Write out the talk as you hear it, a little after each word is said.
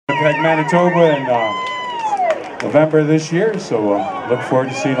Winnipeg, Manitoba in November this year, so look forward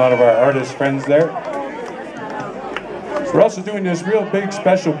to seeing a lot of our artist friends there. We're also doing this real big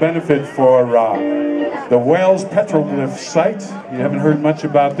special benefit for the Wales petroglyph site. You haven't heard much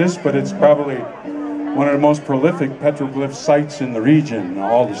about this, but it's probably one of the most prolific petroglyph sites in the region,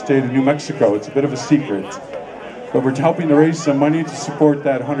 all the state of New Mexico. It's a bit of a secret. But we're helping to raise some money to support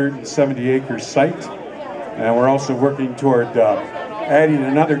that 170-acre site. And we're also working toward adding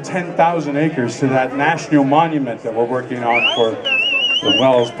another 10,000 acres to that national monument that we're working on for the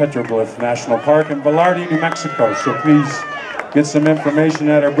Wells Petroglyph National Park in Velarde, New Mexico. So please get some information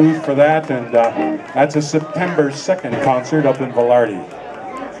at our booth for that. And that's a September 2nd concert up in Velarde.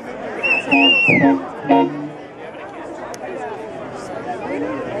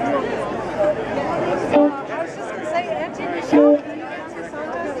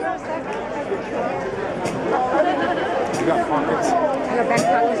 You got pockets. You got back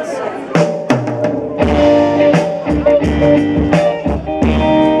pockets.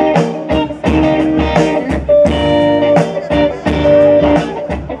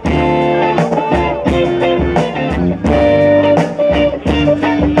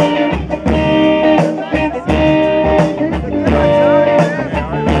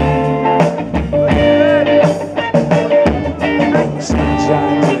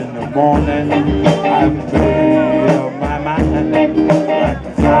 Sunshine in the morning, I'm free of my mind, like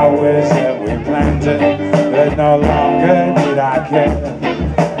the flowers that we planted, but no longer did I care.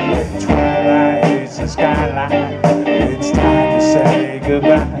 When twilight hits the skyline, it's time to say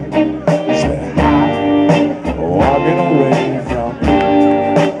goodbye. It's been hot, walking away from you.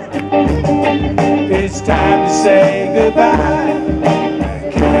 It's time to say goodbye. I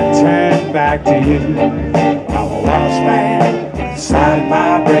can't turn back to you. I'm a lost man inside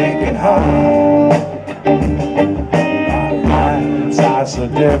my breaking heart. Our lives are so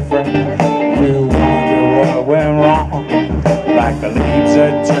different. We wonder what went wrong. Like the leaves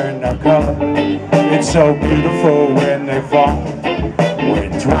that turn their color, it's so beautiful when they fall.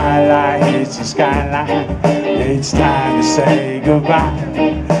 When twilight hits the skyline, it's time to say goodbye.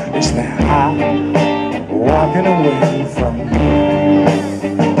 It's been hot walking away from you.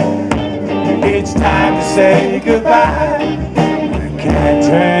 It's time to say goodbye. Can't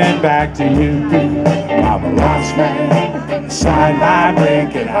turn back to you. I'm a lost man inside my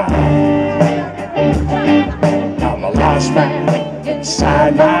breaking heart. I'm a lost man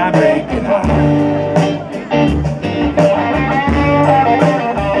inside my breaking heart.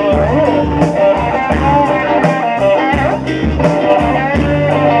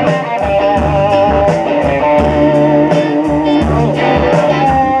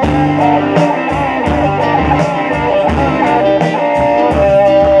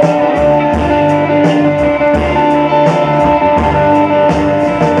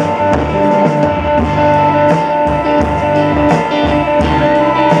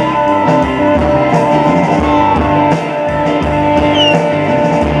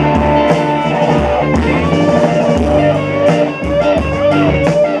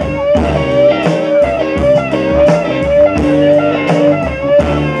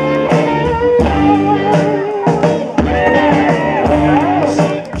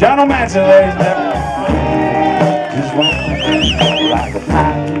 Gentlemen, ladies and gentlemen, just one like a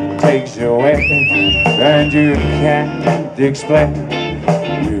pipe takes you away, and you can't explain.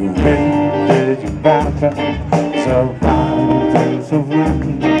 You waited, you bound to survive, so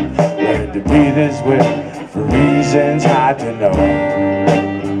rude. Learn to be this way for reasons hard to know.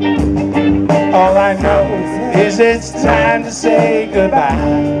 All I know is it's time to say goodbye.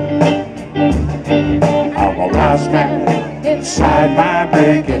 I'm a lost man inside my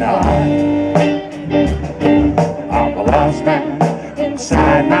breaking heart. I'm a lost man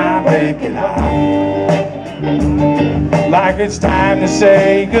inside my breaking heart. Like it's time to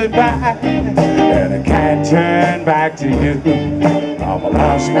say goodbye, and I can't turn back to you. I'm a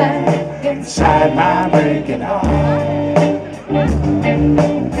lost man inside my breaking heart. I'm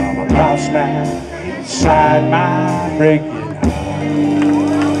a lost man inside my breaking heart.